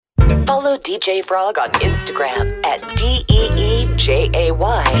Follow DJ Frog on Instagram at DEEJAYFROG.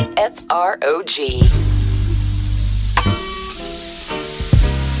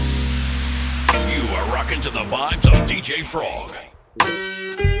 You are rocking to the vibes of DJ Frog.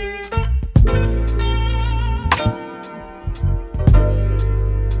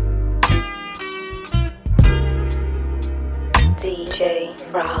 DJ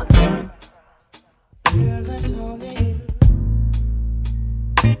Frog. Girl, it's only you.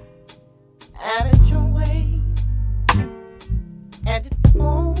 Have it your way. And if you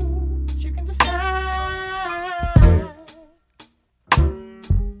won't, you can decide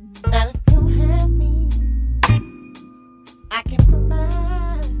that if you have me, I can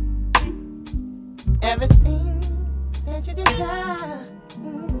provide everything that you desire.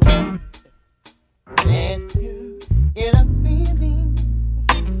 And you get a feeling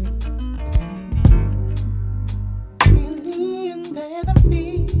that I'm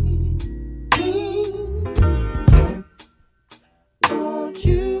feeling. Won't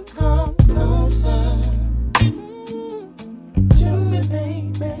you come closer to me,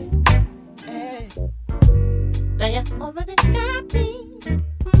 baby? Hey. Now you already got me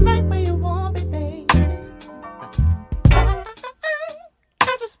right where you want me, baby.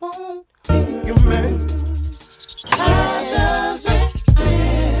 I just want you, man. How does it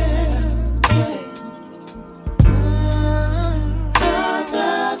feel? How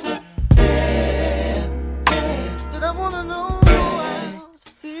does it feel? Did I wanna know how it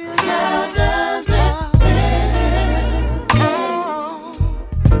feels? How does it feel?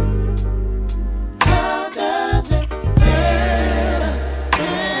 How does it feel?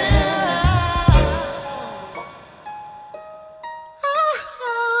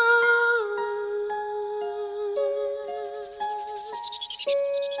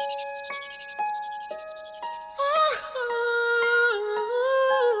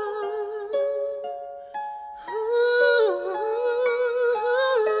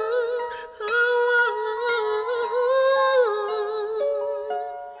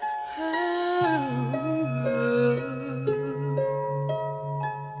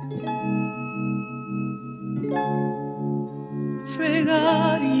 Pray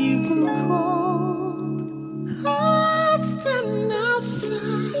God you can call. I'll stand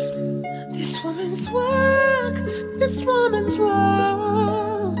outside this woman's work, this woman's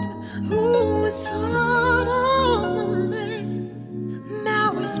world. Ooh, it's hard on me.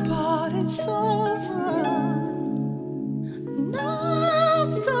 Now it's part and over. Now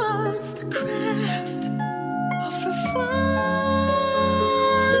starts the craft of the fire.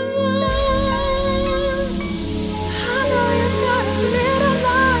 I know you've got a little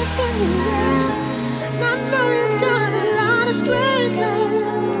life in you. I know you've got a lot of strength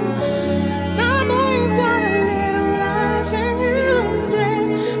left. I know you've got a little life in you, yeah.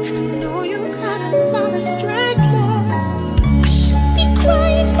 And I know you've got a lot of strength left. I should be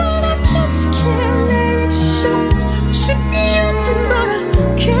crying, but I just can't let it show. Should be open, but I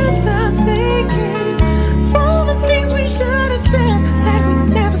can't stop thinking of all the things we should have said that we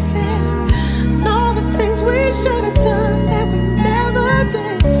never said, and all the things we should have done that we never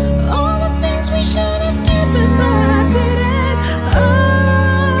did, all the things we should have given but I didn't. Oh,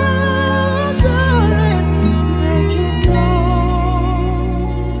 darling, make it go.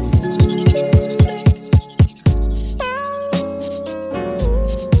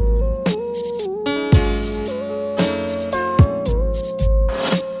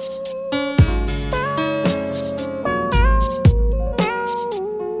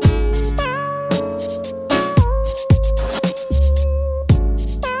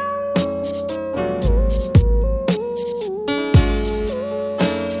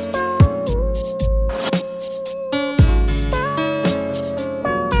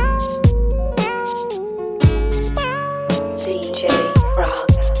 DJ Frog.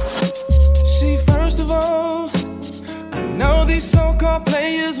 See, first of all, I know these so-called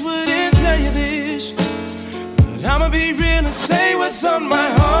players wouldn't tell you this, but I'ma be real and say what's on my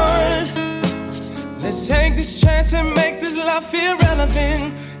heart. Let's take this chance and make this love feel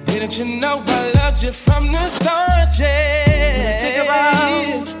relevant. Didn't you know I loved you from the start, yeah? Think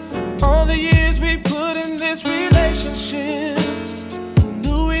about all the years we put in this relationship. Who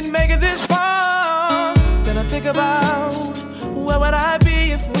knew we'd make it this far? Then I think about where would I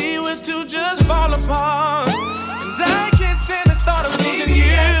be if we were to just fall apart? And I can't stand the thought of losing you.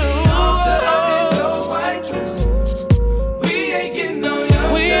 We ain't getting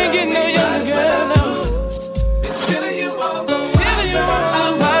no younger, girl. No. Been feeling you all the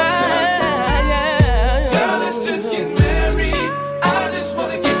while. Girl, let's just get married. I just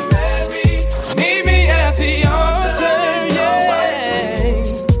wanna get married. Meet me at the altar, yeah.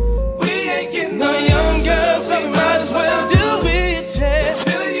 We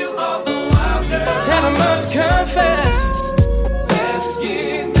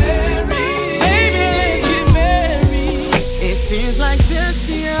Just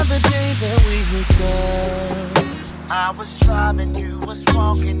the other day that we hooked up. I was driving, you was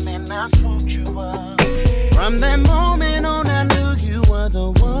walking, and I swooped you up. From that moment on, I knew you were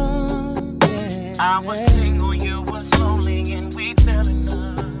the one. Yeah. I was single, you was lonely, and we fell in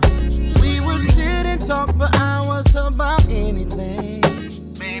love. We would sit and talk for hours about anything.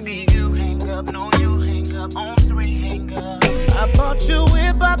 Baby, you hang up, no, you hang up on 3 hang up. I bought you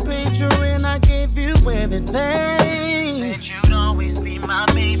whip, I paid you, and I gave you everything. Said you'd always be my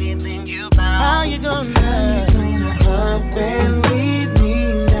baby, then you bowed. How you gonna up and leave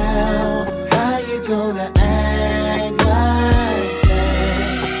me now? How you gonna act like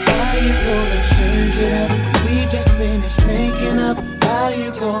that? How you gonna change it up? We just finished making up. How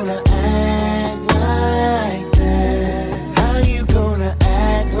you gonna act like that? How you gonna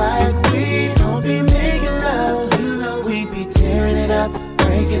act like we don't be making love? You know we be tearing it up,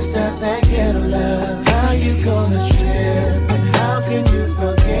 breaking stuff that ghetto love. How you gonna trip? And how can you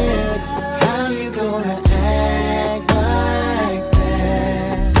forget? How you gonna act like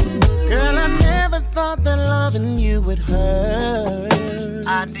that? Girl, I never thought that loving you would hurt.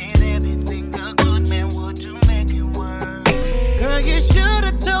 I did everything a good man would to make it work. Girl, you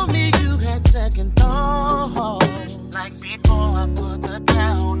should've told me you had second thoughts. Like before I put the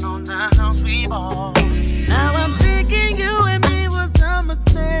down on the house we bought. Now I'm thinking you and me was a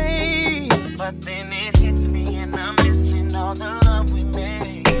mistake. But then it hits me and I'm missing all the love we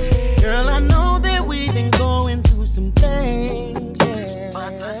made. Girl, I know that we've been going through some things, yeah.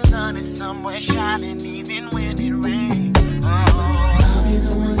 But the sun is somewhere shining even when it rains. I'll be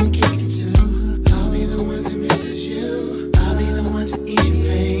the one you kick it to. I'll be the one that misses you. I'll be the one to ease your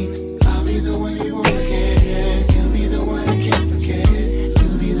pain. I'll be the one you won't forget. You'll be the one I can't forget.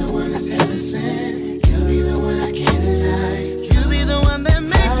 You'll be the one that's heaven sent. You'll be the one I can't deny. You'll be the one that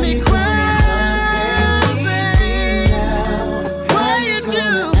makes me cry.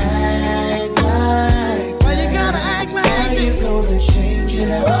 Change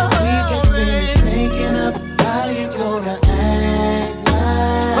it up. We just finished making up. How you gonna act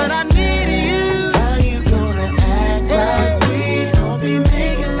like? But I need you. How you gonna act like we don't be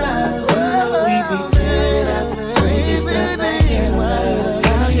making love? You know we be tearing it up, breaking stuff that can't love.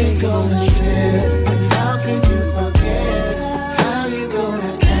 How you gonna trip? And how can you forget? How you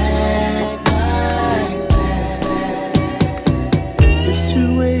gonna act like that? It's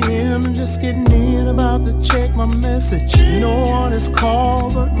 2 a.m. and just getting in, about to check my message. No one is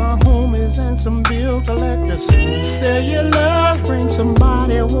called but my homies and some bill collectors. Cellular ring,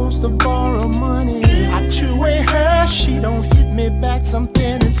 somebody wants to borrow money. I two-way her, she don't hit me back,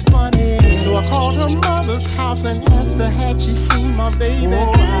 something is funny. So I called her mother's house and asked her had she seen my baby.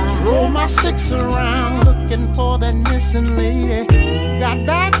 I rolled my 6 around looking for that missing lady. Got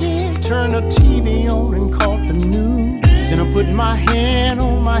back in, turned the TV on and caught the news. Then I put my hand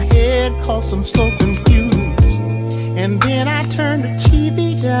on my head, cause I'm so confused. And then I turned the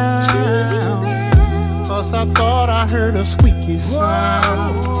TV down, cause I thought I heard a squeaky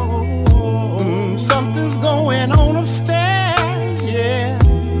sound. Something's going on upstairs, yeah,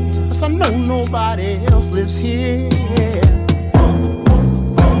 cause I know nobody else lives here.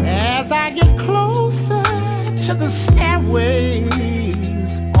 As I get closer to the stairways,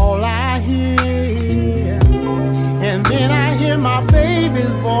 all I hear, and then I hear my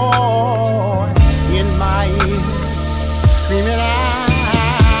baby's voice in my ear, screaming out,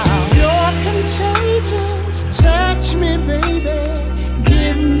 you're contagious, touch me baby,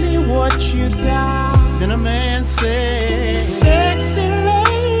 give me what you got. Then a man said, sexy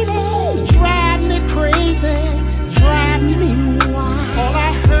lady, drive me crazy, drive me wild. All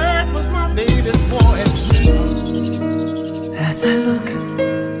I heard was my baby's voice. As I look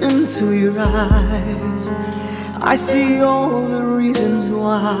into your eyes, I see all the reasons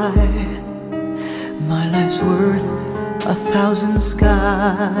why my life's worth 1,000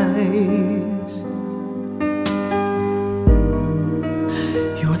 skies.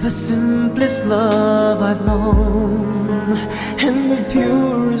 You're the simplest love I've known, and the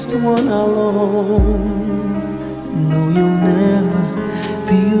purest one I'll own. No, you'll never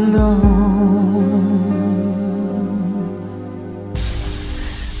be alone.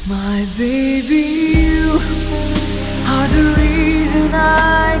 My baby, you are the reason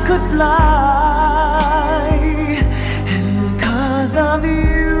I could fly, and because of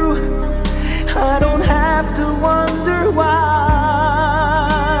you, I don't have to wonder why.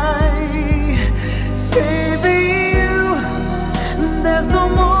 Baby, you, there's no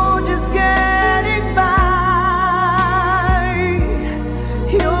more just getting by.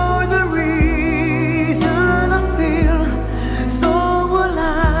 You're the reason I feel so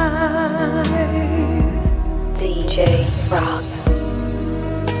alive. DJ Frog.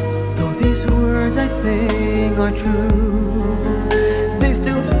 these words I sing are true, they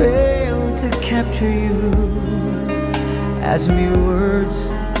still fail to capture you, as mere words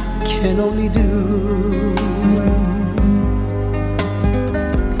can only do.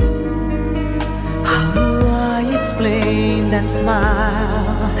 How do I explain that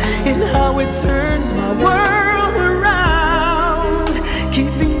smile and how it turns my world around,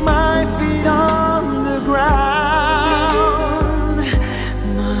 keeping my feet on the ground?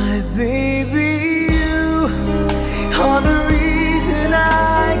 My baby, you are the reason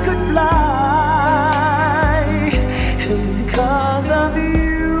I could fly, and because of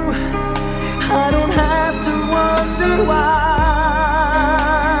you I don't have to wonder why.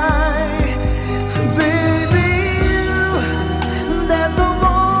 Baby, there's no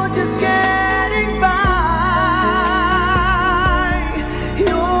more just getting by.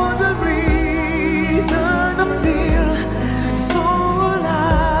 You're the reason I feel so alive.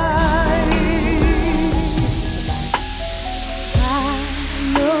 I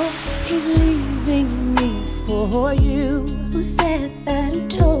know he's leaving me for you. Who said that? Who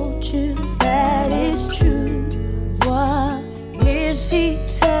told you that is true? What is he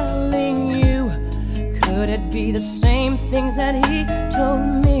telling you? Could it be the same things that he told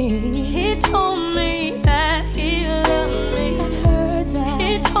me? He told me that he loved me. I've heard that.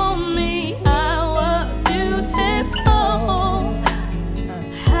 He told me I was beautiful.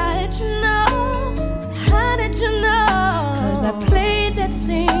 How did you know? How did you know? 'Cause I played that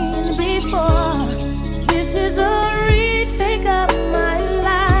scene before. This is a retake of my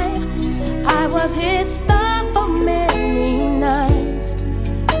life. I was his star for many nights.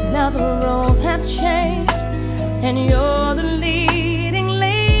 Now the roles have changed, and you're the leading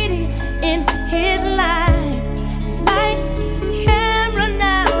lady in his life. Lights, camera,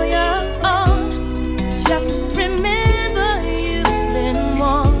 now you're on. Just remember you've been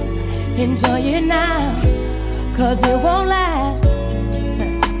warned. Enjoy it now, 'cause it won't last.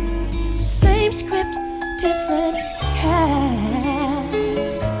 Same script, different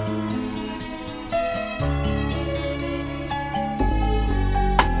cast.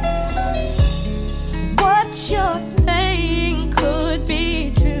 What you're saying could be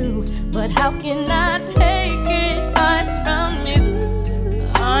true, but how can I take advice from you?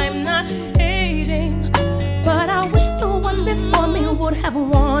 I'm not hating, but I wish the one before me would have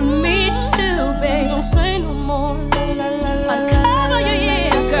warned me too, babe. Don't say no more. Uncover your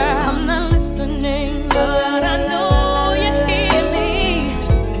ears, girl. I'm not listening, but I know you hear me.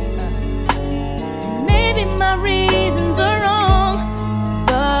 Maybe my reasons are wrong,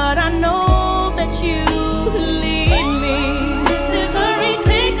 but I know that you believe me. This is a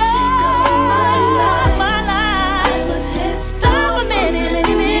retake of my life. I was his star for many,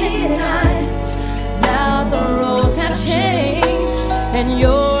 many, many nights. Now the roles have changed, and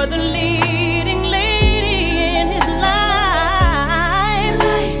you're the leading lady in his life.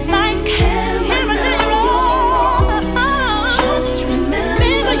 Lights, camera, roll. Just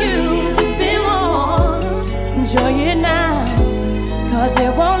remember you've been warned. Enjoy it now, 'cause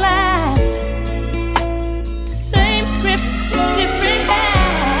it won't last. Same script, different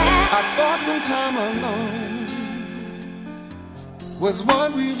cast. I thought some time alone was what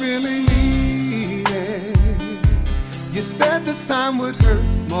we really needed. You said this time would hurt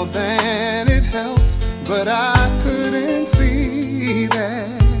more than it helps, but I couldn't see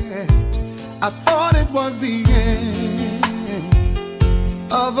that. I thought it was the end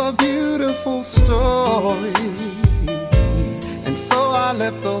of a beautiful story, and so I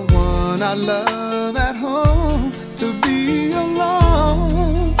left the one I love at home to be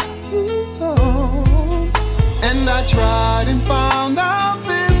alone. Ooh. And I tried and found out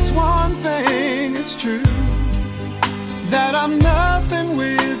this one thing is true, that I'm nothing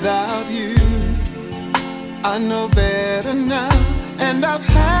without you. I know better now, and I've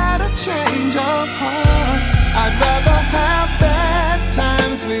had a change of heart. I'd rather have bad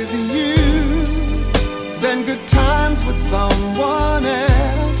times with you than good times with someone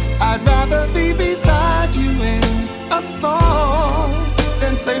else. I'd rather be beside you in a storm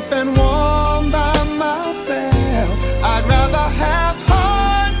than safe and warm by myself. I'd rather have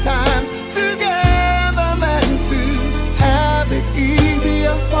hard times together than to have it easy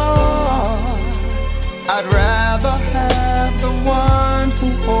apart. I'd rather have the one who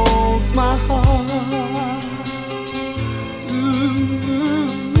holds my heart.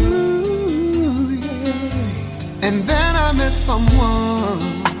 Ooh, yeah. And then I met someone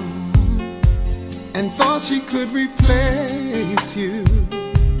and thought she could replace you.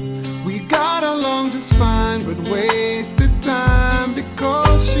 We got along just fine, but wasted time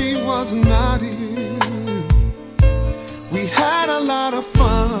because she was not here. We had a lot of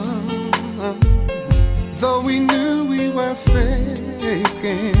fun, were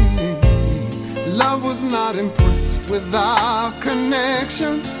faking. Love was not impressed with our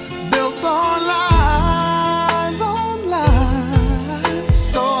connection, built on lies, on lies.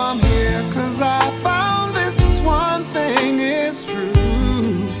 So I'm here 'cause I found this one thing is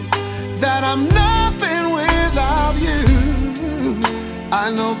true, that I'm nothing without you. I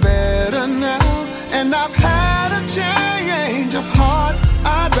know better now, and I've had a change of heart.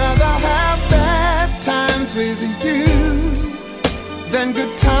 I'd rather have bad times with you than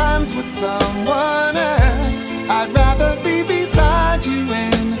good times with someone else. I'd rather be beside you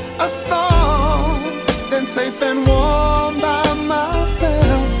in a storm than safe and warm by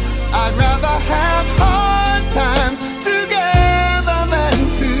myself. I'd rather have hard times together than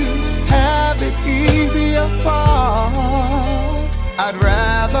to have it easy apart. I'd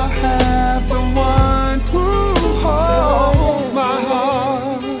rather have the one who holds my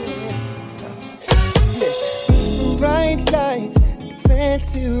heart. Listen, bright lights,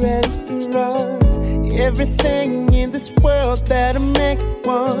 fancy restaurants, everything in this world that a man could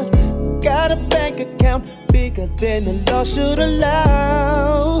want. Got a bank account bigger than the law should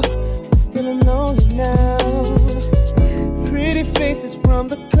allow. Still I'm lonely now. Pretty faces from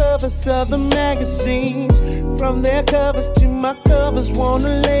the covers of the magazines, from their covers to my covers,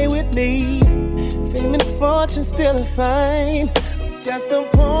 wanna lay with me. Fame and fortune still I find, just a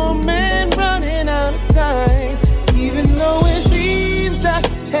poor man running out of time. Even though it seems I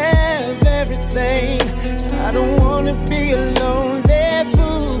have everything, I don't wanna be a lonely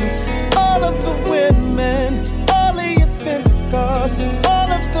fool. All of the women, all the expensive cars, all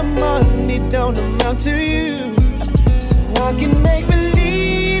of the money don't amount to you. So I can make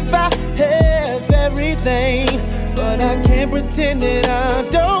believe I have everything, but I can't pretend that I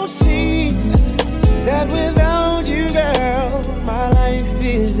don't see that without you, girl, my life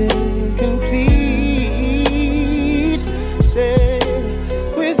is incomplete. Said,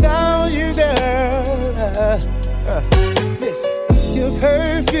 without you, girl, listen, your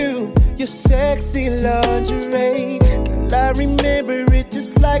perfume, your sexy lingerie, girl, I remember it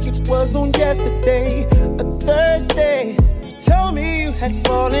just like it was on yesterday. A Thursday, you told me you had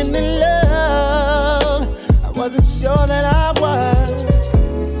fallen in love. I wasn't sure that I was.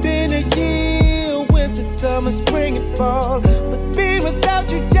 It's been a year, winter, summer, spring, and fall, but being without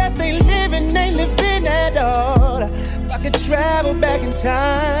you just ain't living at all. If I could travel back in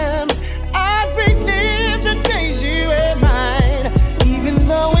time, I'd relive the days you were mine. Even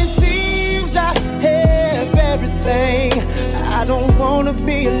though it seems I have everything, I don't wanna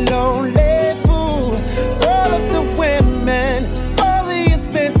be a lonely fool. All of the women, all the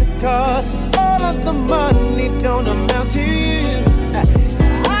expensive cars, all of the money don't amount to you.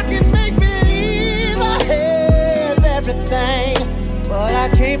 I can make believe I have everything, but I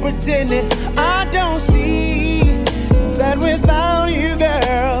can't pretend that I don't see that without you,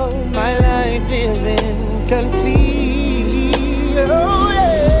 girl, my life is incomplete. Oh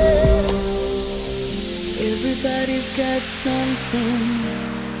yeah. Everybody's got something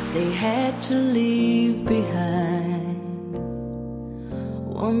they had to leave behind.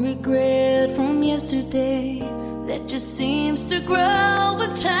 One regret from yesterday that just seems to grow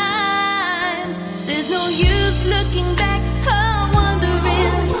with time. There's no use looking back or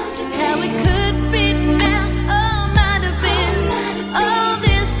wondering how it could be now or might have been. All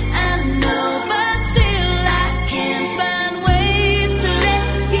this I know, but still I can't find ways to let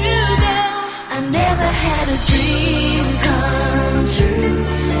you go. I never had a dream come true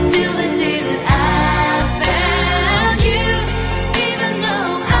till the day that I found you. Even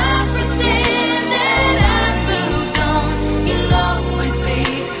though I pretend that I've moved on, you'll always be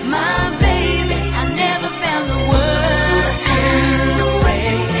my baby. I never found the words to say.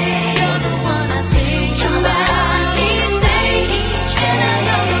 You're the one I think about each day, and I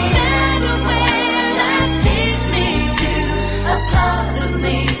know no matter where life takes me to, a part of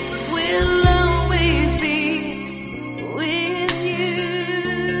me will always be with you.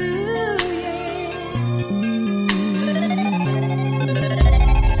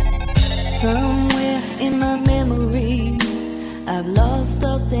 Somewhere in my memory, I've lost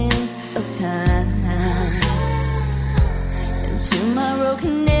all sense of time, and tomorrow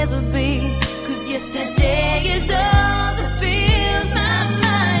can never be, 'cause yesterday is all that fills my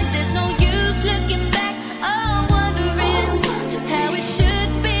mind. There's no use looking back or wondering how it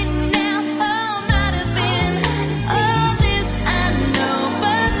should be now or might have been. All this I know,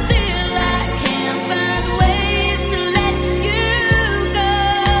 but still I can't find ways to let you go.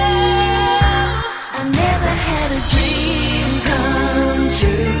 I never had a dream come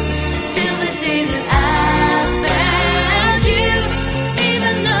true till the day that I found you.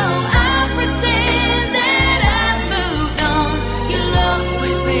 Even though I pretend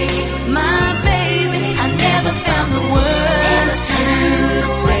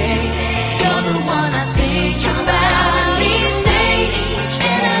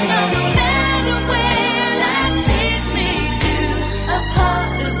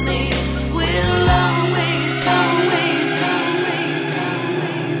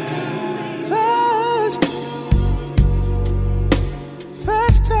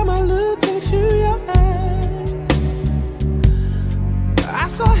looked into your eyes, I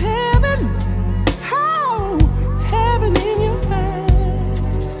saw heaven, oh, heaven in your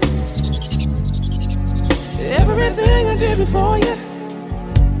eyes. Everything I did before you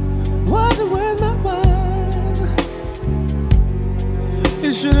wasn't worth my while.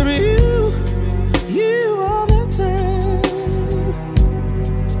 It should have been you all the time.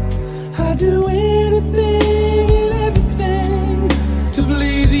 I'd do anything and everything to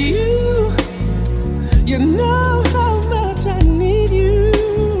please you. You know how much I need you.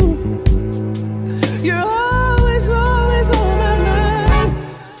 You're always, always on my mind.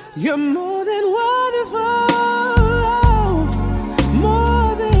 You're more than wonderful,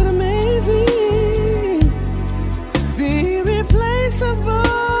 more than amazing, the irreplaceable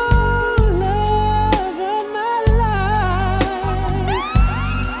love of my life.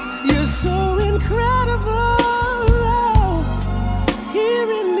 You're so incredible, here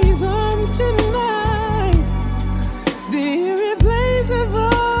in these arms tonight, the irreplaceable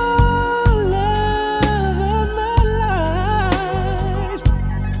love of my life.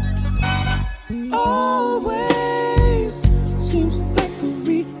 Always seems like a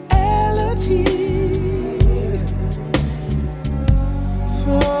reality.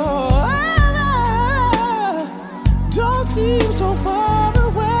 Forever don't seem so far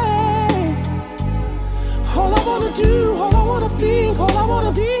away. All I wanna do, all I wanna think, all I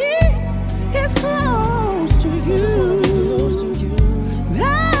wanna be is close to you. And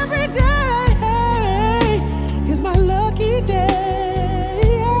every day is my lucky day.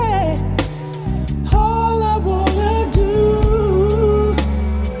 All I wanna do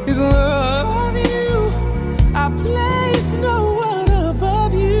is love you. I place no one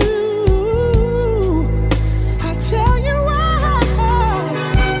above you. I tell you why.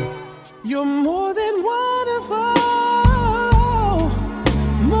 You're more than wonderful,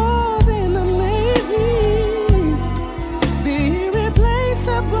 more than amazing, the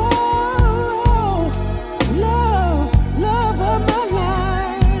irreplaceable love of my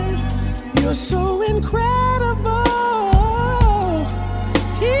life. You're so incredible,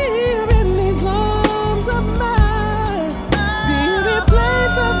 here in these arms of mine, the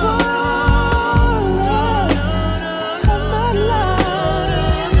irreplaceable love of my life.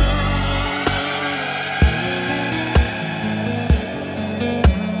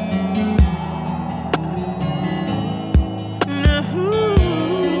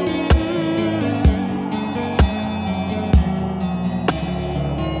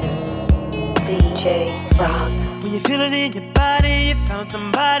 DJ Frog. When you feel it in your body, you found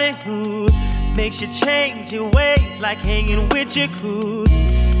somebody who makes you change your ways, like hanging with your crew.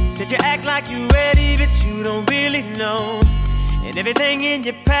 Said you act like you're ready, but you don't really know. And everything in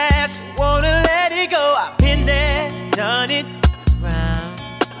your past, you wanna let it go. I've been there, done it around.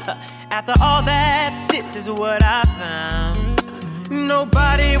 After all that, this is what I found.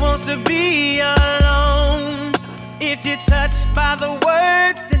 Nobody wants to be alone. If you're touched by the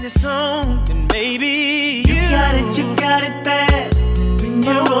words in the song, then maybe you got it bad. When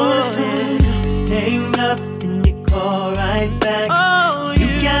you're on the phone, hang up and you call right back. Oh,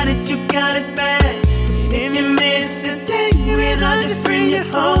 you got it bad. If you miss a day without your friend, your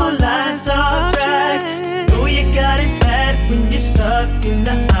whole life's off track. Know you got it bad when you're stuck in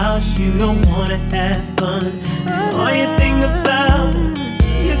the house, you don't wanna have fun. So all you think about,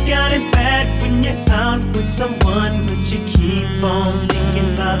 you got it bad when you're out with someone, but you keep on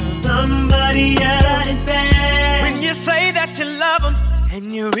thinking about somebody else. When you say that you love them,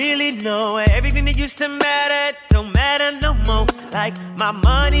 and you really know everything that used to matter don't matter no more. Like my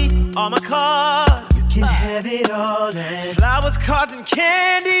money, all my cars, you can have it all. And flowers, cards, and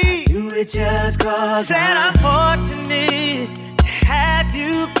candy, do it just cause. Said I'm fortunate to have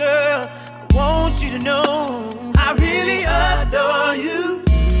you, girl. I want you to know I really adore you.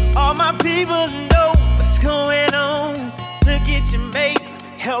 All my people know what's going on. Look at your mate,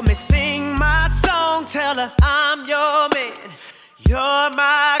 help me sing my song. Tell her I'm your man, you're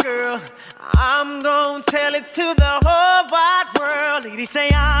my girl. I'm gonna tell it to the whole wide world. Ladies say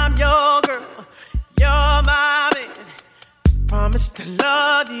I'm your girl, you're my man. Promise to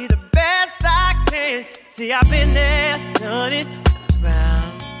love you the best I can. See, I've been there, done it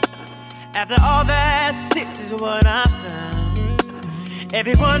around. After all that, this is what I found.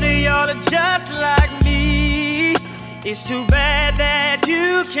 Every one of y'all are just like me. It's too bad that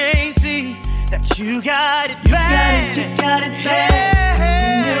you can't see that you got it bad. You got it bad.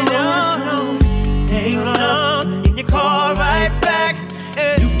 When you're on the phone, hang up and you call right back.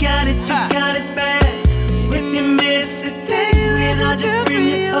 You got it bad. When you miss a day without your friend,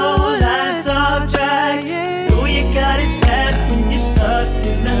 your whole life's off track. Know you got it bad when you're stuck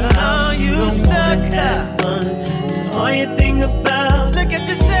in the house.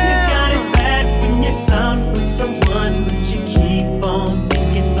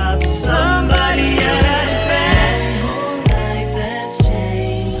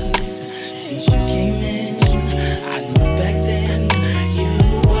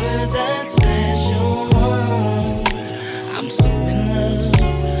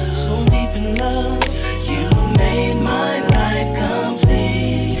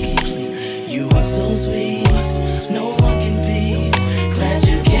 sweet. No one can be. Glad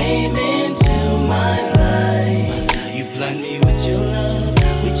you came into my life. You blind me with your love.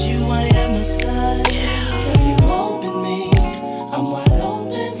 With you I am no side. Girl, you open me. I'm wide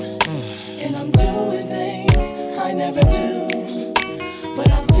open. And I'm doing things I never do. But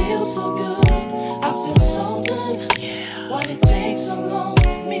I feel so good. I feel so good. Why'd it take so long?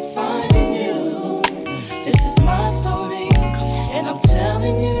 Me finding you. This is my story. And I'm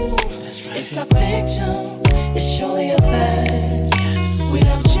telling you, it's not fiction. It's surely a fact.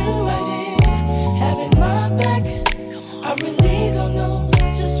 Without you right here, having my back, I really don't know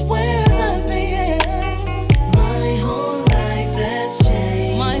just where I'd be at. My whole life has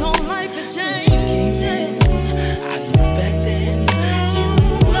changed. My whole life has changed. Since you came in, I knew back then you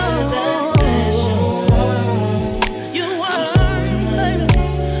were that special one. You were. I'm so in love,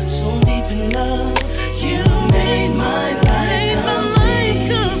 so deep in love. You made my life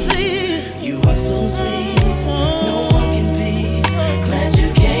complete. You are so sweet, no one can be. Glad you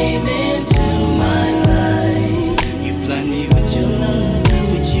came into my life. You blind me with your love.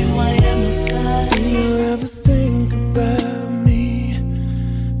 With you I am no side. Do you ever think about me?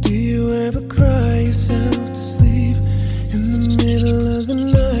 Do you ever cry yourself to sleep in the middle of the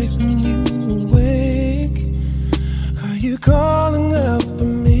night when you awake? Are you calling out for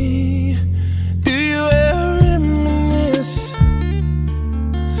me? Do you ever reminisce?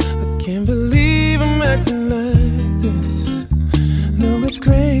 I can't believe I'm acting like this. No, it's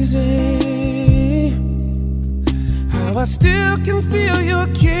crazy how I still can feel your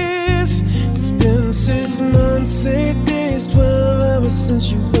kiss. It's been 6 months, 8 days, 12 hours since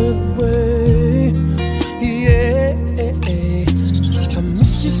you went away. Yeah, I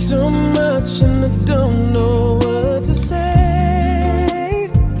miss you so much and I don't know what to say.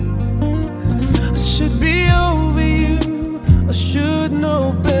 I should be over you, I should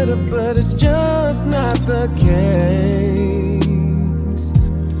know better, but it's just not the case.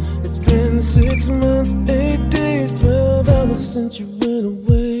 It's been 6 months, 8 days, 12 hours since you went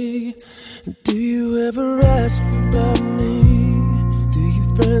away. Do you ever ask about me? Do your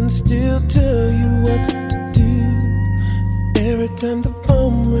friends still tell you what to do? Every time the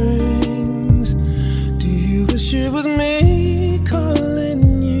phone rings, do you wish it was me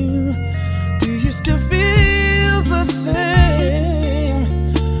calling you? Do you still feel the same?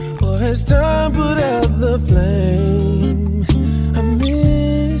 Or has time put out the flame? I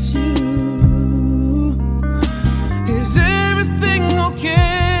miss you. Is everything okay?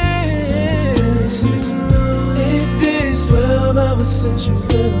 It's been 6 months, 8 days, 12 hours since you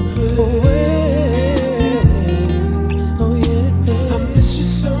went away. Oh yeah, I miss you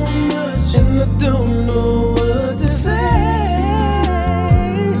so much and I don't know what to say.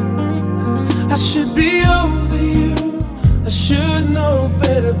 I should be over you, I should know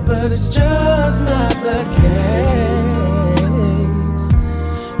better, but it's just not the case.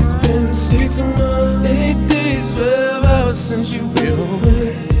 It's been 6 months, 8 days, 12 hours since you went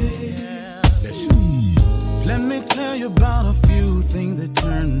away. Listen, let me tell you about a few things that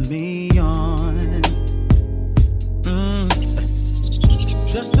turned me on.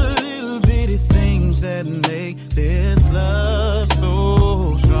 Just a little bitty things that make this love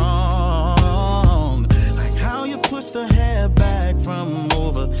so strong. Like how you push the hair back from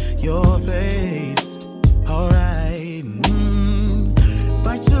over your face. Alright.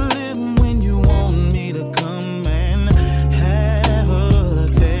 Bite your lip when you want me to come and have a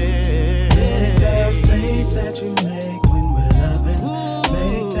taste. That face that you make when we're loving.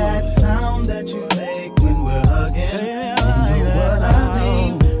 Make that sound that you make when we're hugging. You know what I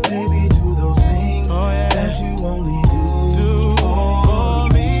mean? Baby, do those things that you only do for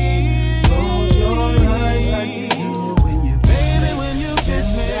me. Close your eyes like you do when you kiss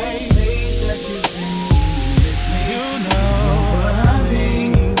me. That face that you see when you miss me. You know what I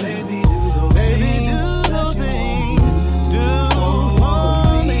mean? Baby, do those things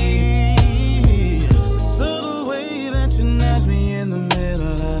for me. The subtle way that you nudge me in the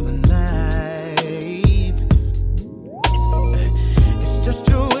middle of the night. It's just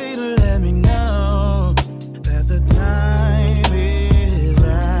your way to let me know that the time is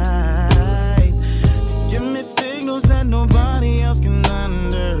right. Give me signals that nobody else can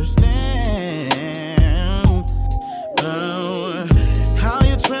understand. Oh, how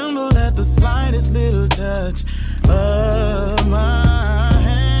you tremble at the slightest little touch of my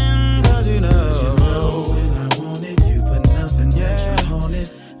hand. 'Cause you know when I want it, you put nothing extra on it.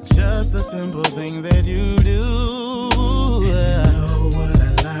 Just the simple thing that you do. You know what I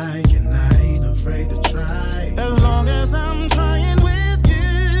like and I ain't afraid to try. As long as I'm trying with you.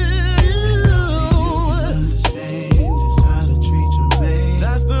 Understand just how to treat your man.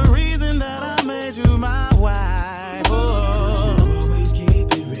 That's the reason that I made you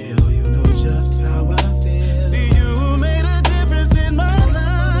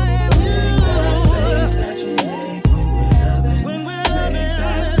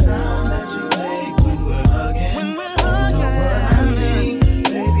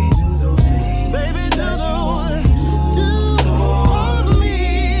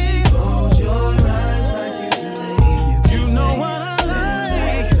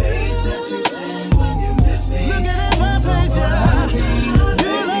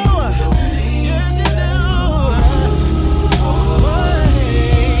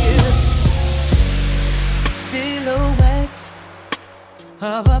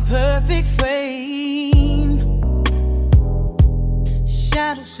a perfect frame.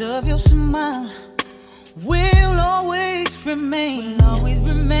 Shadows of your smile will always remain.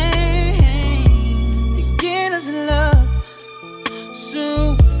 Beginners in love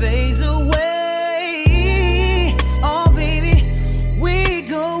soon fades away. Oh baby, we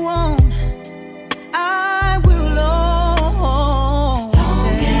go on. I will always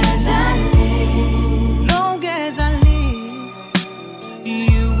long as I live,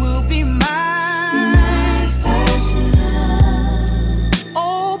 you will be my first love.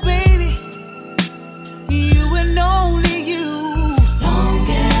 Oh baby, you and only you. Long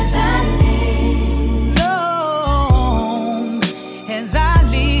as I live, long as I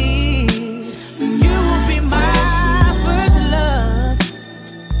live, you will be my first love,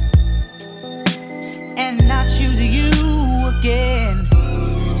 and I choose you again.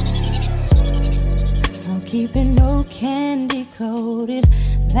 I'm keeping no candy coated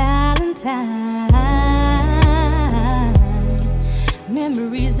Valentine.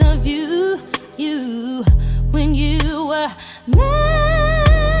 Memories of you when you were mine.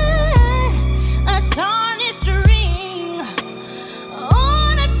 A tarnished ring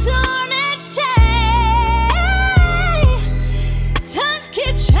on a tarnished chain. Times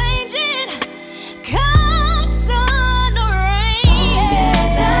keep changing, come sun or rain.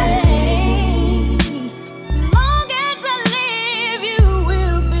 Long as I live, you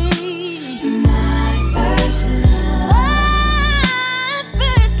will be my first love. My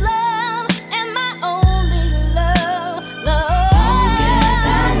first love and my only love. Long as I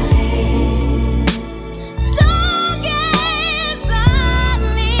live, long as I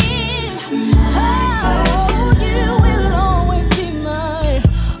live, my first love. You will always be my,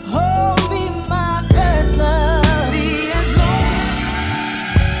 be my first love. See, as long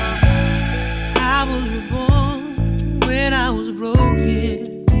I was reborn when I was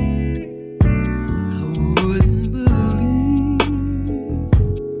broken,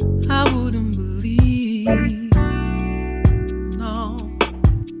 I wouldn't believe, no.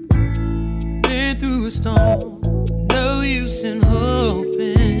 Been through a storm, no use in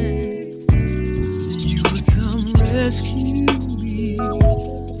hoping you would come rescue me.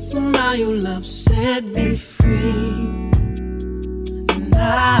 Somehow your love set me free, and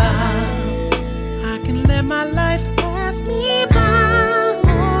I can let my life pass me by.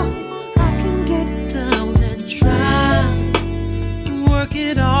 I can get down and try, work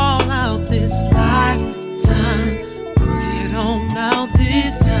it all out this lifetime. Work it on out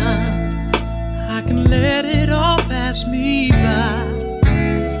this time. I can let it all pass me by,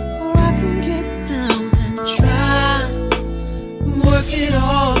 or I can get down and try, work it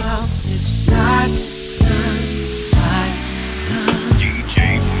all out this lifetime.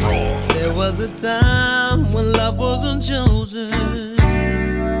 DJ Frog. There was a time when love wasn't chosen.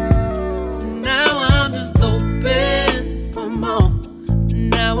 Now I'm just open for more.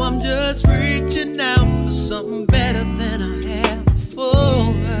 Now I'm just reaching out for something better than I had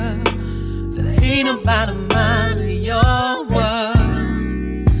before. That ain't about a mind of your word.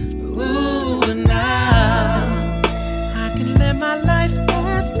 Ooh, and now I can let my life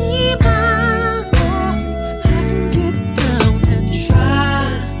pass me by. I can get down and try,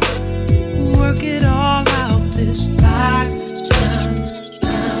 work it all out this lifetime.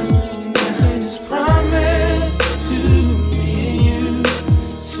 Nothing is promised to me and you,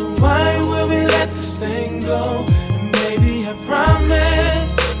 so why will we let this thing go? And baby, I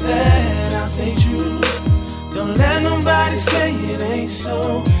promise that I'll stay true. Don't let nobody say it ain't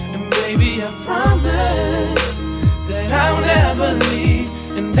so. And baby, I promise that I'll never leave,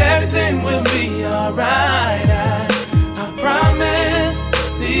 and everything will be alright. I promise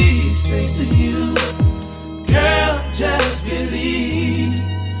these things to you, girl, just believe.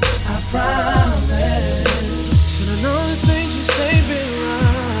 I promise. Said I know the things you say been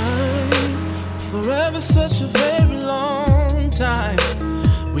right forever, such a very long time.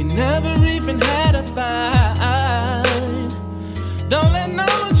 We never even had a fight. Don't let no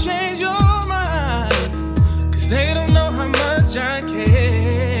one change your mind, 'cause they don't know how much I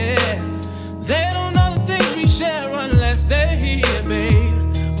care. They don't know the things we share unless they're here, babe.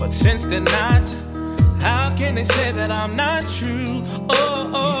 But since they're not, how can they say that I'm not true? Oh,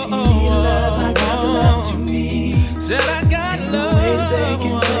 oh, oh, oh, love, I got the love that you need. Said I got love. No way they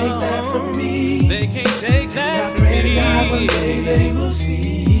can take that from me. They can't take that from me. God, one day they will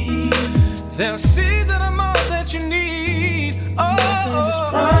see. They'll see that I'm all that you need. Oh, nothing is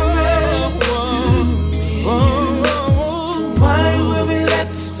promised to me. So why will we let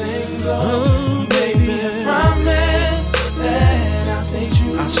this thing go? Baby, I promise that I'll stay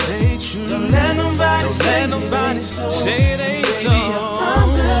true. Don't let nobody say it ain't so.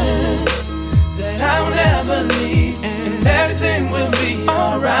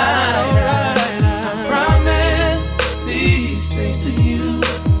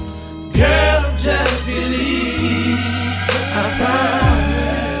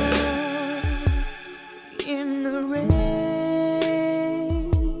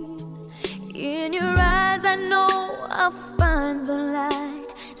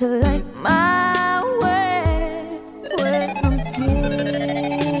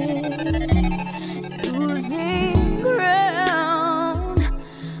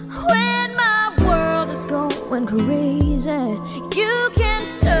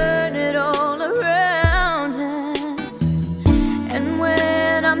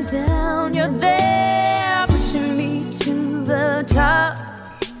 I'm down, you're there, pushing me to the top.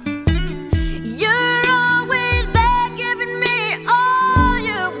 You're always there, giving me all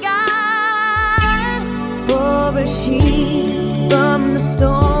you got. For a sheet from the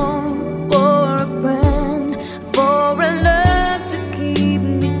storm, for a friend, for a love to keep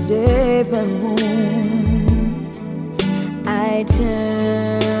me safe and warm. I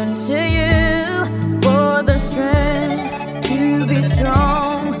turn to you for the strength to be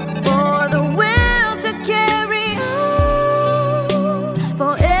strong, for the will to carry on,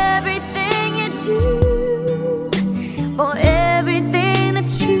 for everything you do, for everything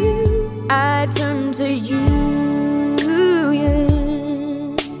that's true. I turn to you,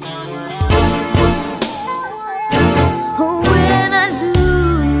 yes. When I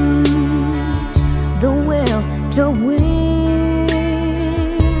lose the will to win,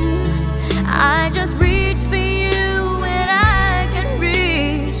 I just reach for you.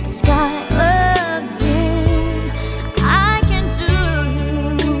 Sky again, I can do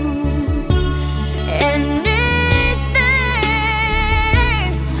anything,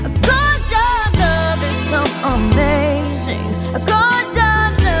 'cause your love is so amazing, 'cause your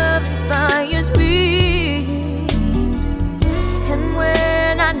love inspires me. And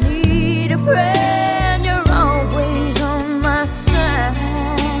when I need a friend, you're always on my side.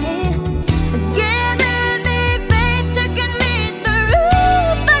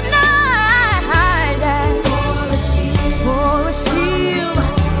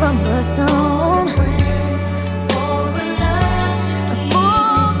 Stone.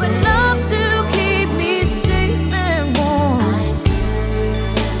 For love to keep me safe and warm.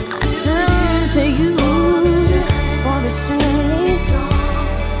 I turn to you for the strength,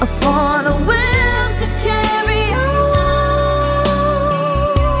 for the will to carry on,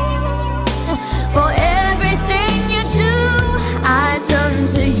 for everything you do. I turn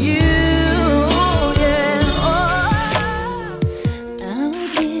to you.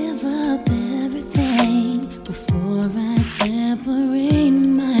 Separate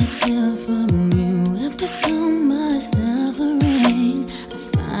myself from you. After so much suffering, I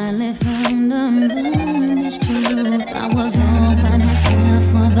finally found this truth. I was all by myself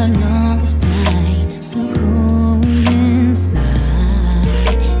for the longest time, so cold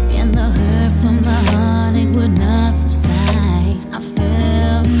inside, and the hurt from the heart, it would not subside. I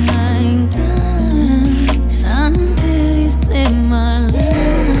felt like dying until you saved my life.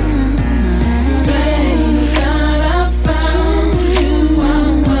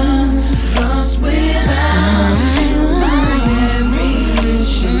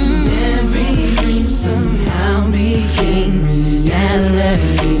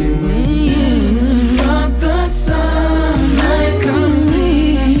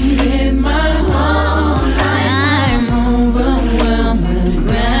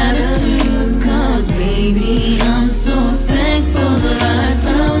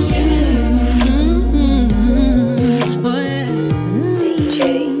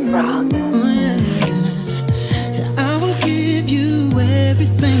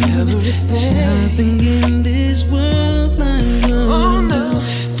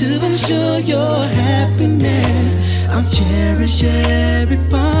 Cherish every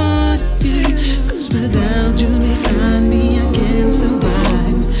part of you, 'cause without you beside me I can't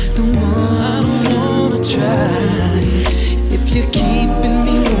survive. Don't wanna try. If you're keeping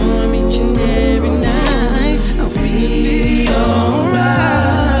me warm each and every night, I'll be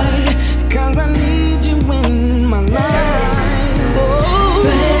alright, 'cause I need you in my life. Oh,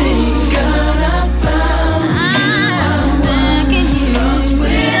 thank God I found you. I'm begging you, lost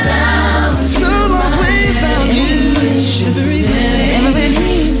without you. So lost without you. Every day, every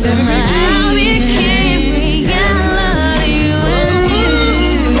dream, somehow you keep me. I love you and you.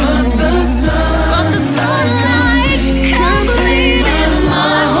 But the sunlight completed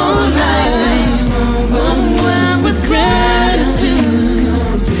my whole life. Overwhelmed with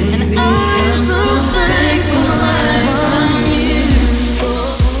gratitude, and I'm so thankful I found you.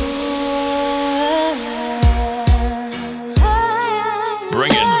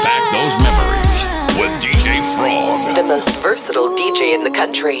 Bringing back those memories with DJ Frog. The most versatile DJ in the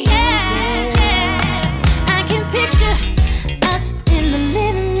country. I can picture us in the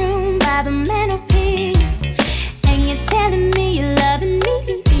living room by the mantelpiece, and you're telling me you're loving me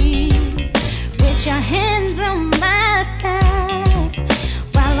with your hands on my thighs,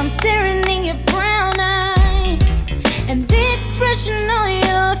 while I'm staring in your brown eyes, and the expression on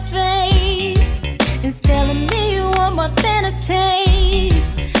your face is telling me you want more than a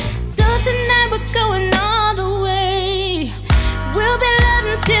taste. So tonight we're going all the way. We'll be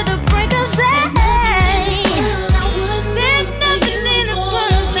loving till the break of day. There's nothing in this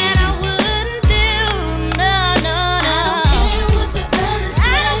world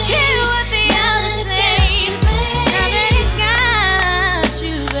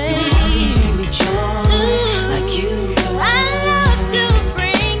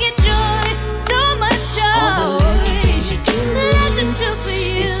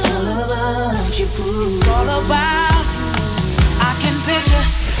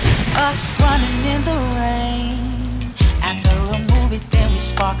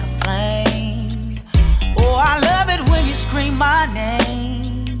spark a flame. Oh, I love it when you scream my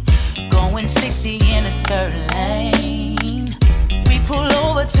name. Going 60 in a third lane. We pull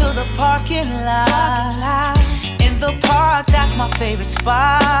over to the parking lot. In the park, that's my favorite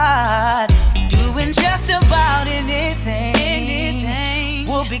spot. Doing just about anything.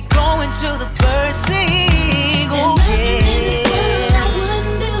 We'll be going to the bird sing. Oh yeah.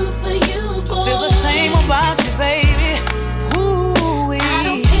 I feel the same about you, baby. Ooh,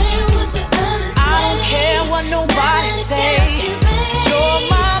 I don't care what nobody says. You're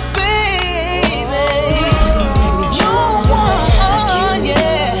my baby. No one,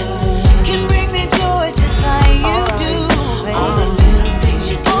 yeah, can bring me joy just like you do, baby. All the little things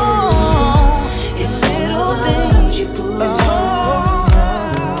you do, it's little things you do.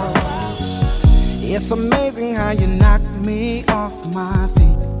 It's amazing how you knock me off my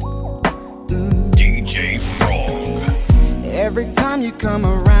feet. DJ Frog. Every time you come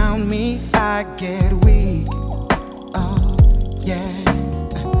around me, I get weak. Oh, yeah.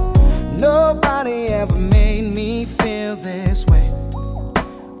 Nobody ever made me feel this way.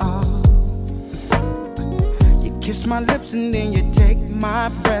 Oh, you kiss my lips and then you take my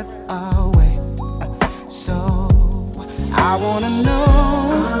breath away. So I wanna know.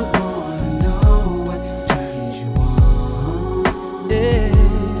 What turns you on. Yeah,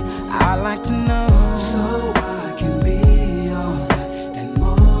 I like to know. So I can be all that and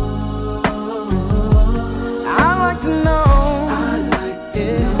more. I like to know. I like to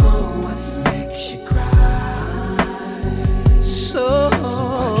know what makes you cry. So I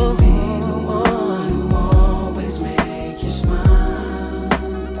can be the one who always makes you smile.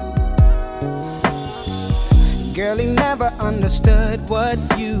 Girl, he never understood what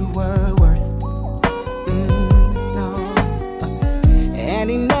you were worth. And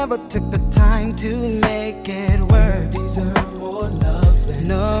he never took the time to make it work. Deserve more love than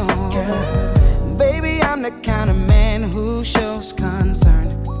no, girl. Baby, I'm the kind of man who shows concern.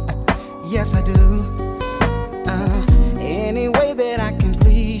 Yes, I do. Any way that I can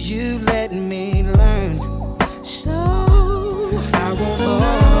please you, let me learn. So I wanna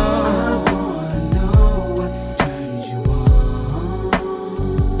know what turns you on.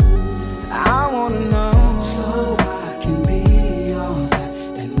 I wanna know. So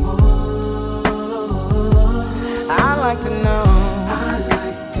I like to know. I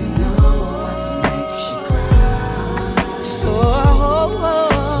like to know what makes you cry. So I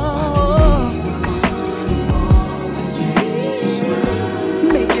can be the one who always make you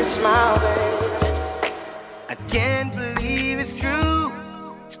smile. Make you smile, baby. I can't believe it's true.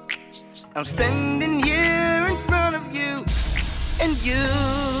 I'm standing here in front of you, and you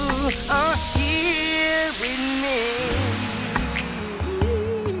are here with me.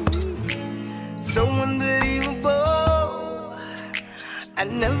 So unbelievable. I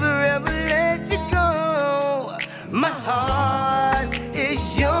never ever let you go. My heart is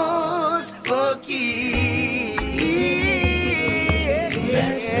yours for keeps.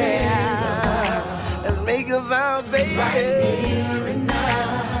 Let's make a vow, baby. Right here and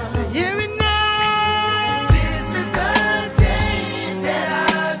now. Here and now. This is the day that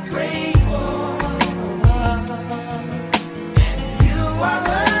I prayed for. You are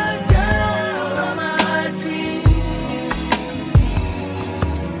the girl of my dreams.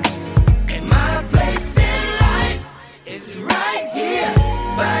 And my place in life is right here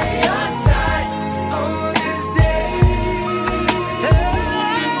by your side on this day.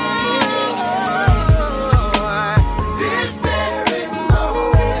 This very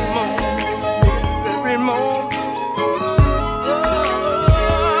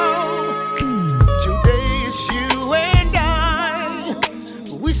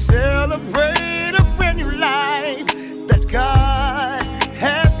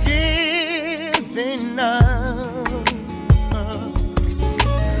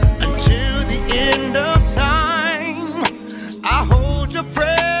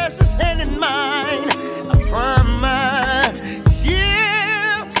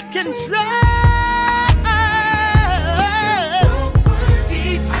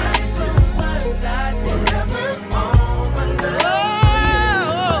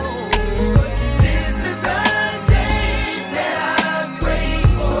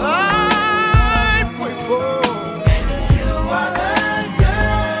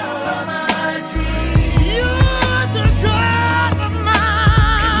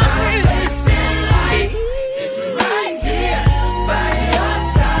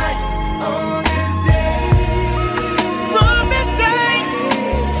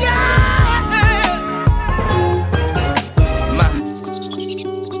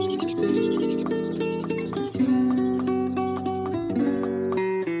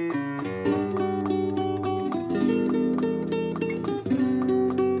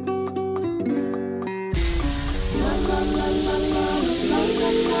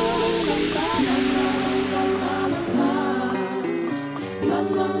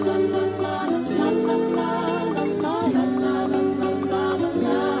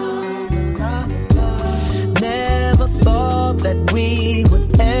Never thought that we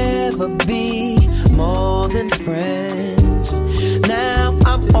would ever be more than friends. Now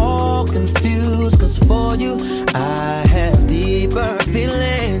I'm all confused, cause for you I have deeper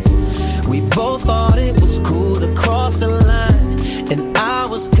feelings. We both thought it was cool to cross the line, and I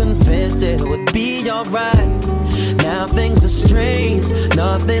was convinced it would be alright. Now things are strange,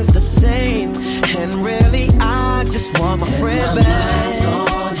 nothing's the same, and really I just want my friend back.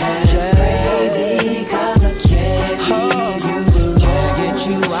 Crazy, cause I can't get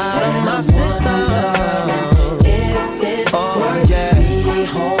you out of my system. If it's worth me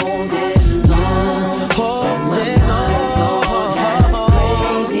holding on,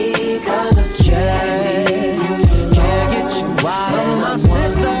 crazy, cause I can't get you out of my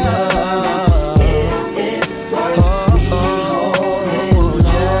system. If it's worth me holding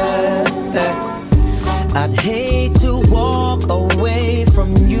on, I'd hate to walk away from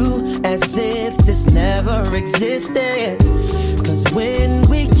you as if this never existed. Cause when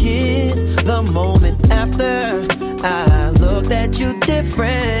we kiss, the moment after, I looked at you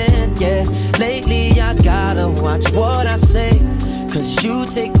different, yeah. Lately I gotta watch what I say, cause you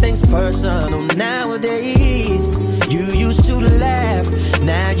take things personal nowadays. You used to laugh,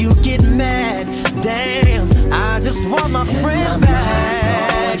 now you get mad. Damn, I just want my friend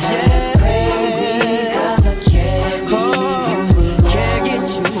back, yeah. Crazy, cause I can't get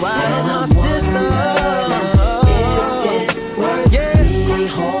you out of my system.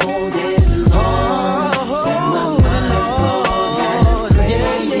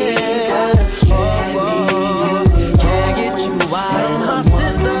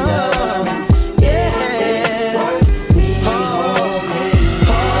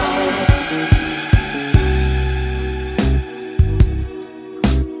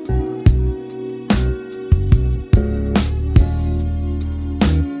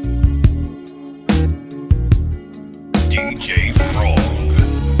 DJ Frog.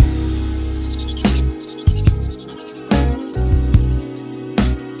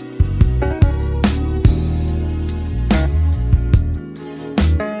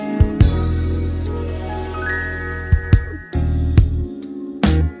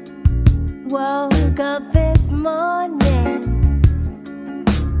 Woke up this morning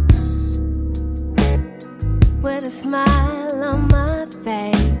with a smile on my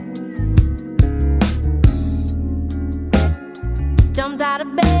face. Jumped out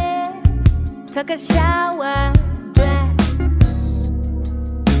of bed, took a shower, dressed,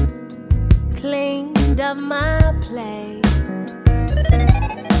 cleaned up my place.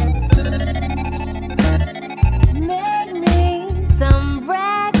 Made me some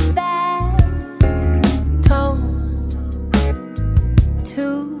breakfast, toast,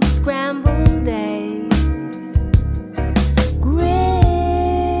 2 scrambled eggs,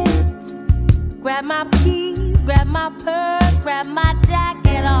 grits, grabbed my keys, grabbed my purse, grabbed my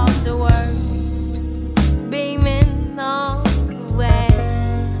jacket off to work, beaming all the way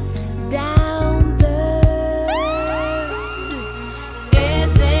down the.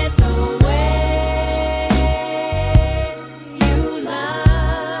 Is it the way you love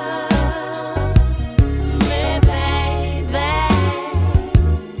me, baby?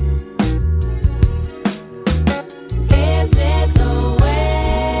 Is it the way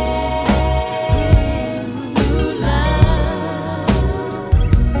you love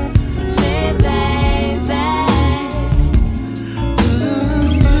me, baby?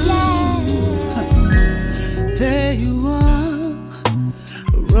 There you are,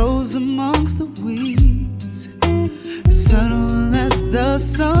 a rose amongst the weeds, as subtle as the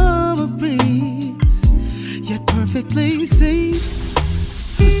summer breeze, yet perfectly safe.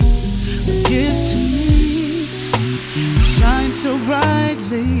 A gift to me, shines so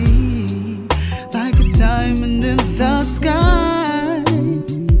brightly, like a diamond in the sky.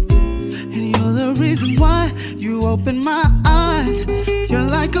 And you're the reason why you open my eyes. You're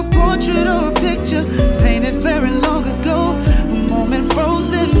like a portrait or a picture painted very long ago, a moment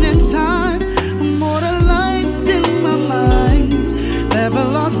frozen in time, immortalized in my mind. Never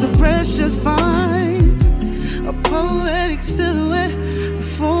lost a precious find, a poetic silhouette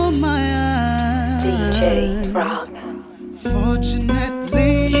before my eyes. DJ Frog.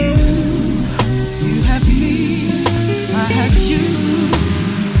 Fortunately, you have me, I have you.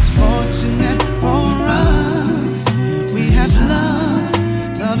 It's fortunate for us. We have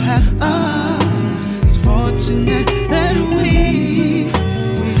love, love has us. It's fortunate that we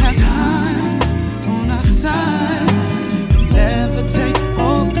have time on our side. Never take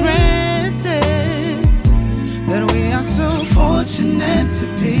for granted that we are so fortunate to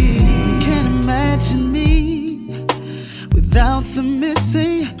be. Can't imagine me without the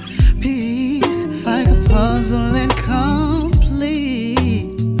missing piece, like a puzzle incomplete,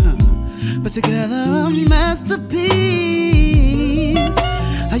 but together a masterpiece.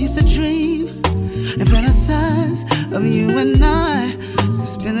 I used to dream and fantasize of you and I,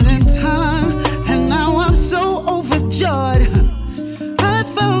 suspended in time, and now I'm so overjoyed. I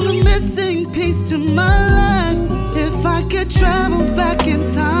found the missing piece to my life. If I could travel back in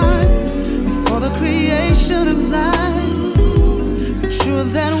time before the creation of life, I'm sure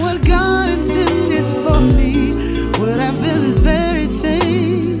that what God intended for me would have been this very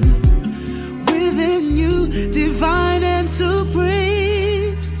thing within you, divine and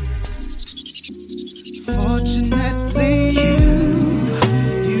supreme. Fortunately,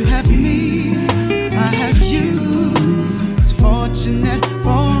 you have me, I have you. It's fortunate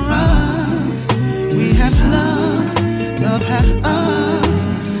for us. We have love, love has us.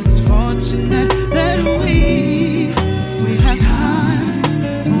 It's fortunate that we have time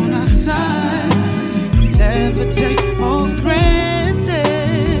on our side. Never take for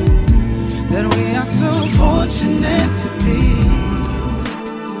granted that we are so fortunate to be.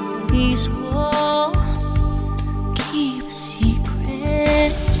 These walls keep a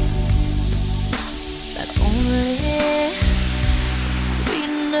secret that only we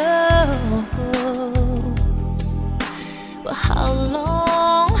know. But how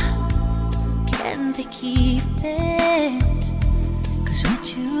long can they keep it? 'Cause when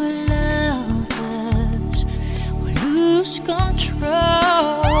two lovers will lose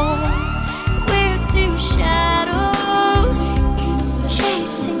control, we're two shadows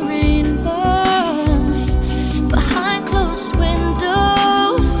chasing rainbows behind closed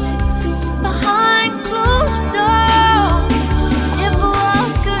windows, behind closed doors. If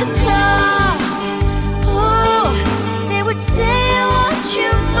walls could talk, oh, they would say I want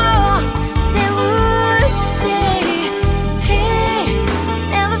you more. They would say, hey,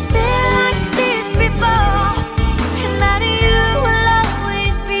 never felt like this before, and that you will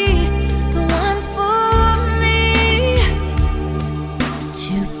always be the one for me.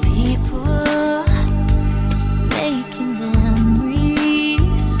 Two people making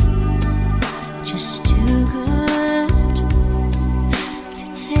memories, just too good to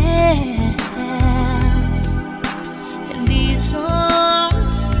tell. And these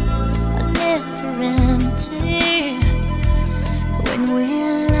arms are never empty when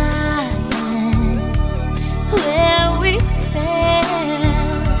we're lying where we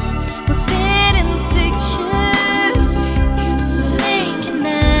fell. We're painting pictures, making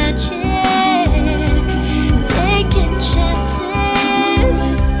magic, taking chances,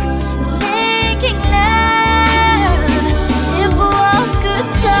 making love. If walls could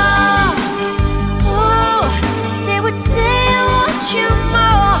talk, oh, they would say I want you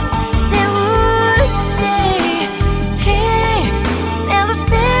more. They would say, hey, never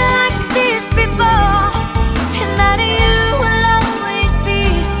felt like this before, and that you will always be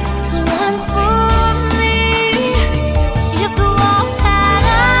the one for me. If the walls had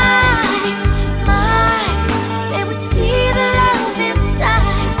eyes, they would see the love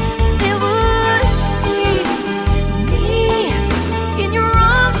inside. They would see me in your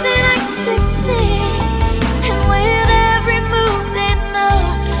arms in ecstasy, and with every move they know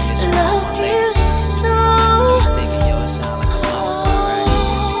I love you so.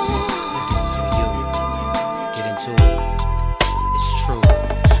 Get into it. It's true.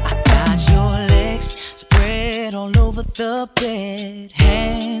 I got your legs spread all over the bed,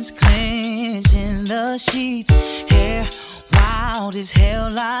 hands clenching the sheets, hair wild as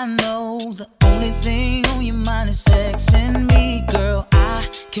hell. I know the only thing on your mind is sex and me, girl. I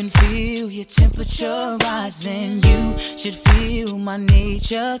can feel your temperature rising. You should feel my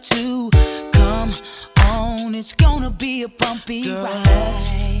nature too. Come on, it's gonna be a bumpy ride.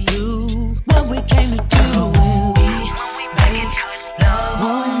 Let's do what we came to do when we make love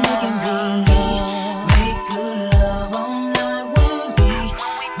all night. Make good love all night when we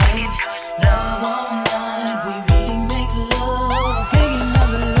make love all night. We really make love, making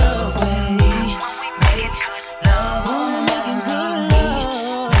another love when we make love all night. Making good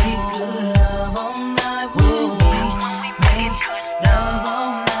love, make good love all night when we make love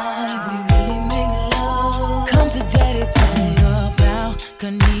all night. We really make love. Come to daddy, play your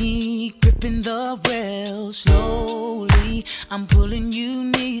balcony, gripping the rail slowly. I'm pulling you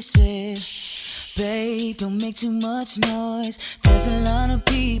nieces. Babe, don't make too much noise. There's a lot of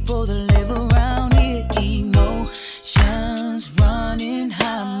people that live around here. Emotions running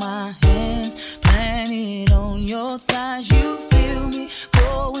high, my hands planted on your thighs. You feel me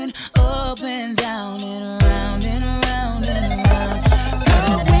going up and down and around and around and around.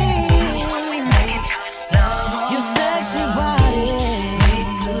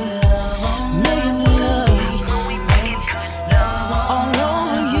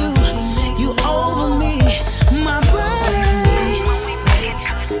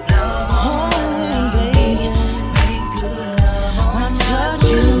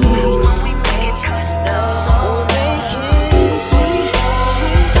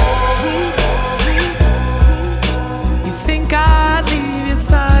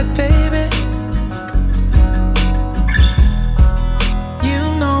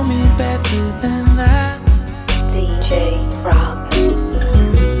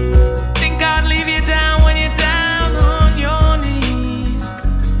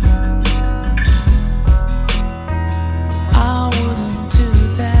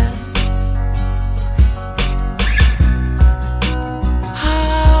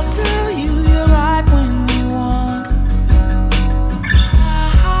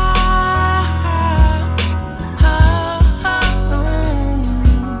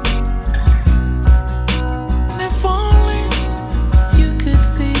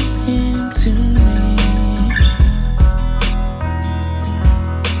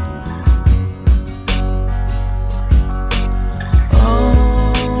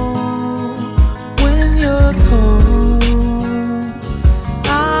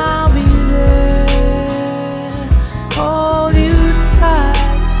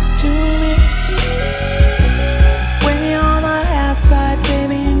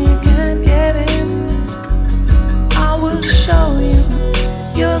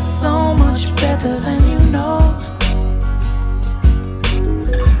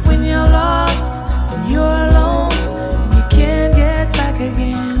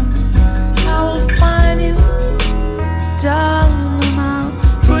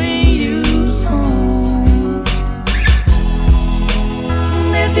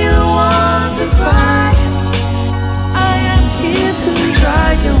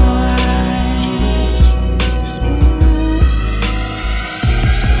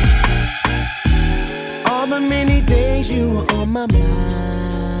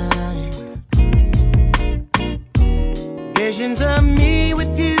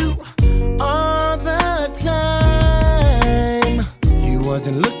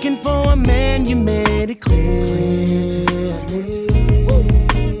 wasn't looking for a man, you made it clear.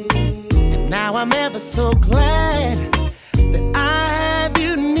 And now I'm ever so glad that I have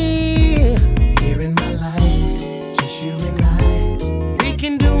you near. Here in my life, just you and I. We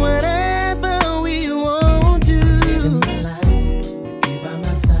can do whatever we want to. Here in my life, with you by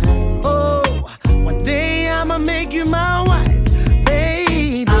my side. Oh, one day I'ma make you my wife,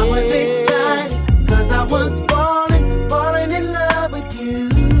 baby. I was excited, cause I was falling in love with you.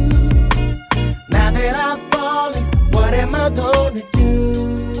 Now that I've fallen, what am I gonna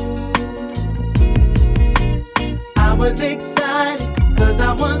do? I was excited, cause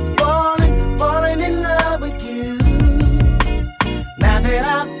I was falling in love with you. Now that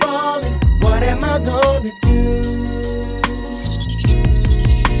I've fallen, what am I gonna do?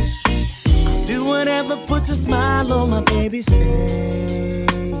 I'll do whatever puts a smile on my baby's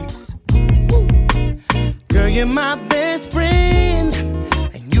face. Girl, you're my best friend,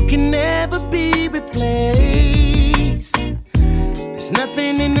 and you can never be replaced. There's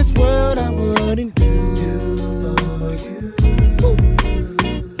nothing in this world I wouldn't do for you.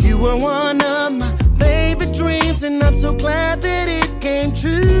 You were one of my favorite dreams, and I'm so glad that it came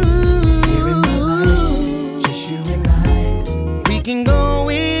true. Here in my life, just you and I. We can go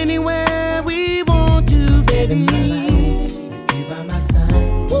anywhere we want to, baby. Here in my life, with you by my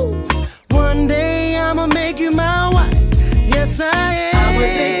side. Woo. One day I'ma make you my wife. Yes, I am. I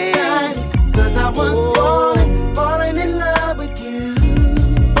was excited, cause I was falling in love with you.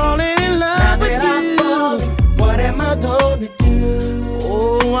 Falling in love with you. Now that I've fallen, what am I gonna do?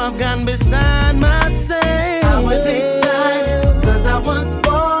 Oh, I've gone beside myself. I was excited, cause I was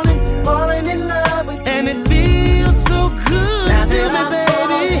falling in love with you. And it feels so good now to me,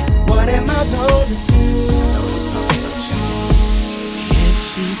 baby. What am I gonna do? If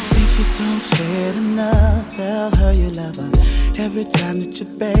she thinks you don't say it enough, tell her you love her every time that your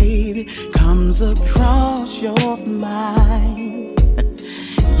baby comes across your mind.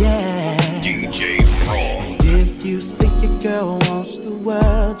 Yeah. DJ Frog. If you think your girl wants the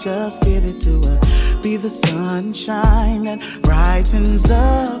world, just give it to her. Be the sunshine that brightens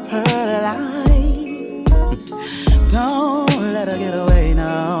up her life. Don't let her get away,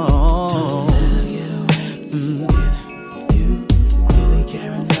 no. Don't let her get away. If you really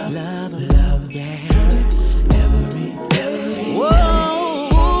care enough, love, yeah. Every whoa,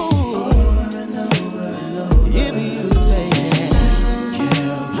 over and over and over. If you take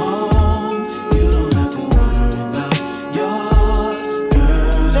care of home, you don't have to worry about your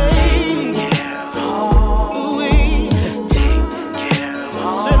girl. Take care of home, take care of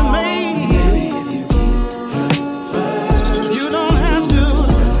home. Said me, if you keep her first, you don't have to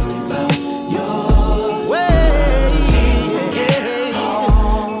worry about your way.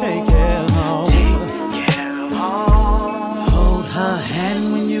 Take care of home. Hold her hand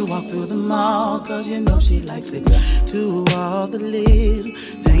when you walk through the mall, cause you know she likes it. Do all the little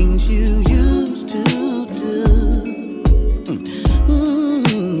things you used to do.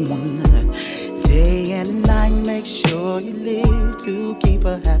 Day and night, make sure you live to keep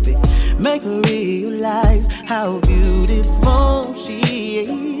her happy. Make her realize how beautiful she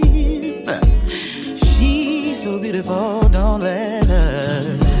is. She's so beautiful, don't let her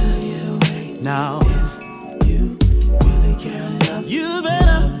get away. Now, if you really care enough, you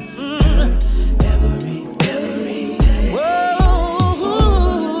better every day. Whoa,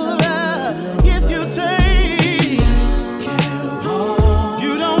 if you take care of home,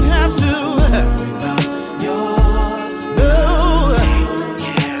 you don't have to worry about your no.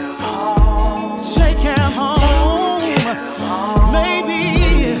 Take care of home, maybe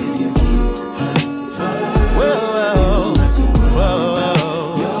if you keep her first. Whoa.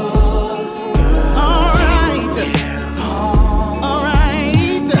 All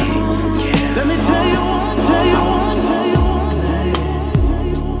right. Let me tell you one.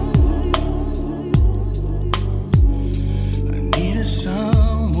 I needed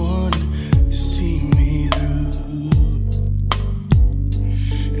someone to see me through,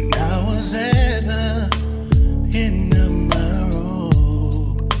 and I was at the end of my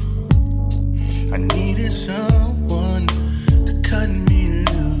rope. I needed someone to cut me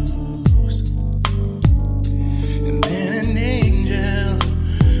loose, and then an angel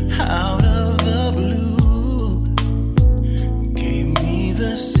out of the blue gave me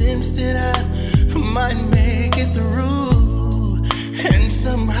the sense that I might make it through, and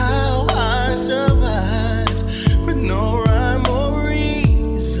somehow I survived with no rhyme or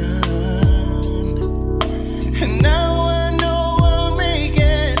reason. And now I know I'll make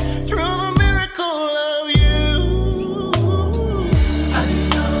it through the miracle of you. I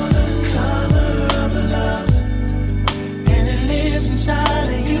know the color of love, and it lives inside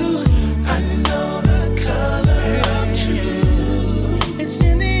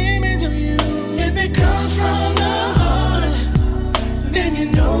comes from the heart, then you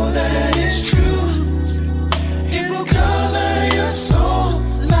know that it's true. It will color your soul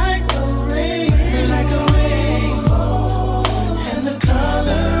like a rain, like a rainbow. And the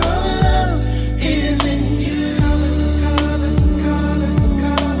color of love is in you. Colors, the colors, the colors, the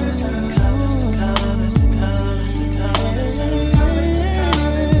colors, the colors, the colors, the colors, the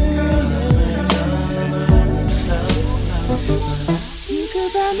colors, the colors. You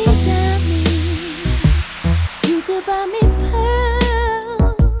could buy me diamonds, you could buy me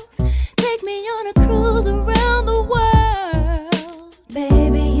pearls, take me on a cruise around the world.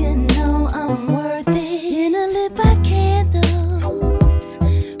 Baby, you know I'm worth it. Dinner lit by candles,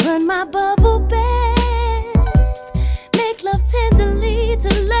 run my bubble bath, make love tenderly to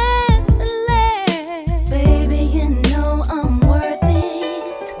last and last. Baby, you know I'm worth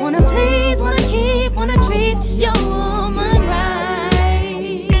it. Wanna please, wanna keep, wanna treat your woman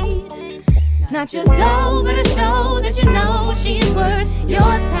right. Not just dough, but a show that you know she's worth your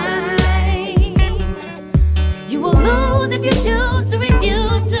time. You will lose if you choose to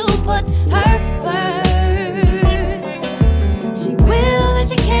refuse to put her first. She will and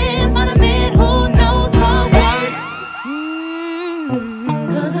she can find a man who knows her worth.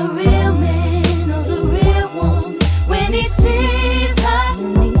 'Cause a real man knows a real woman when he sees her.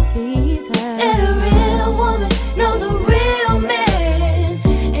 And a real woman knows a real man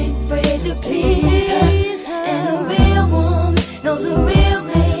ain't afraid to please her. And a real woman knows a real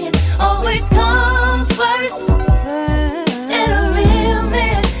man always comes first. And a real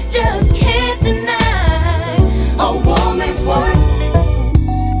man just can't deny a woman's worth.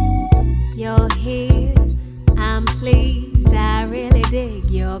 You're here, I'm pleased, I really dig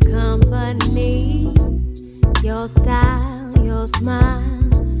your company. Your style, your smile,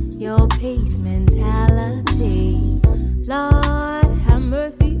 your peace mentality. Lord, have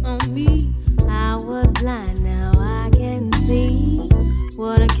mercy on me. I was blind, now I can see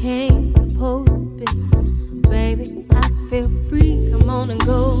what I came supposed to be. Baby, I feel free, come on and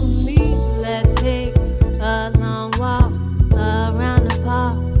go with me. Let's take a long walk around the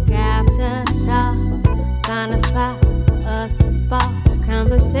park after dark. Find a spot for us to spark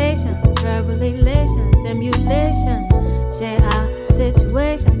conversation, verbal elation, stimulation. Share our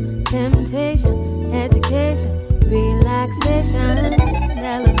situation, temptation, education, relaxation,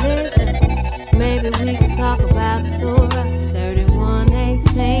 elevation. Maybe we can talk about Surah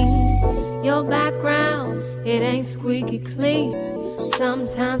 31:18. Your background, it ain't squeaky clean.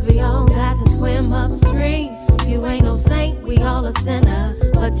 Sometimes we all got to swim upstream. You ain't no saint, we all a sinner.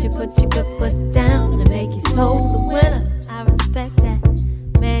 But you put your good foot down and make your soul the winner. I respect that.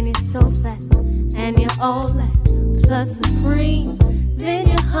 Man, you're so fat, and you're all that, plus supreme. Then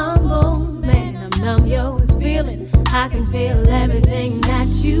you're humble, man, I'm numb, you're feeling. I can feel everything that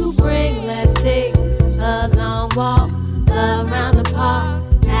you bring. Let's take a long walk around the park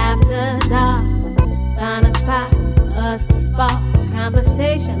after dark. Find a spot for us to spark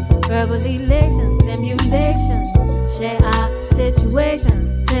conversation, verbal elation, stimulation. Share our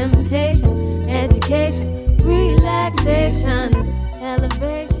situation, temptation, education, relaxation,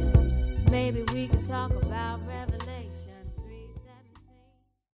 elevation. Maybe we can talk about revelation.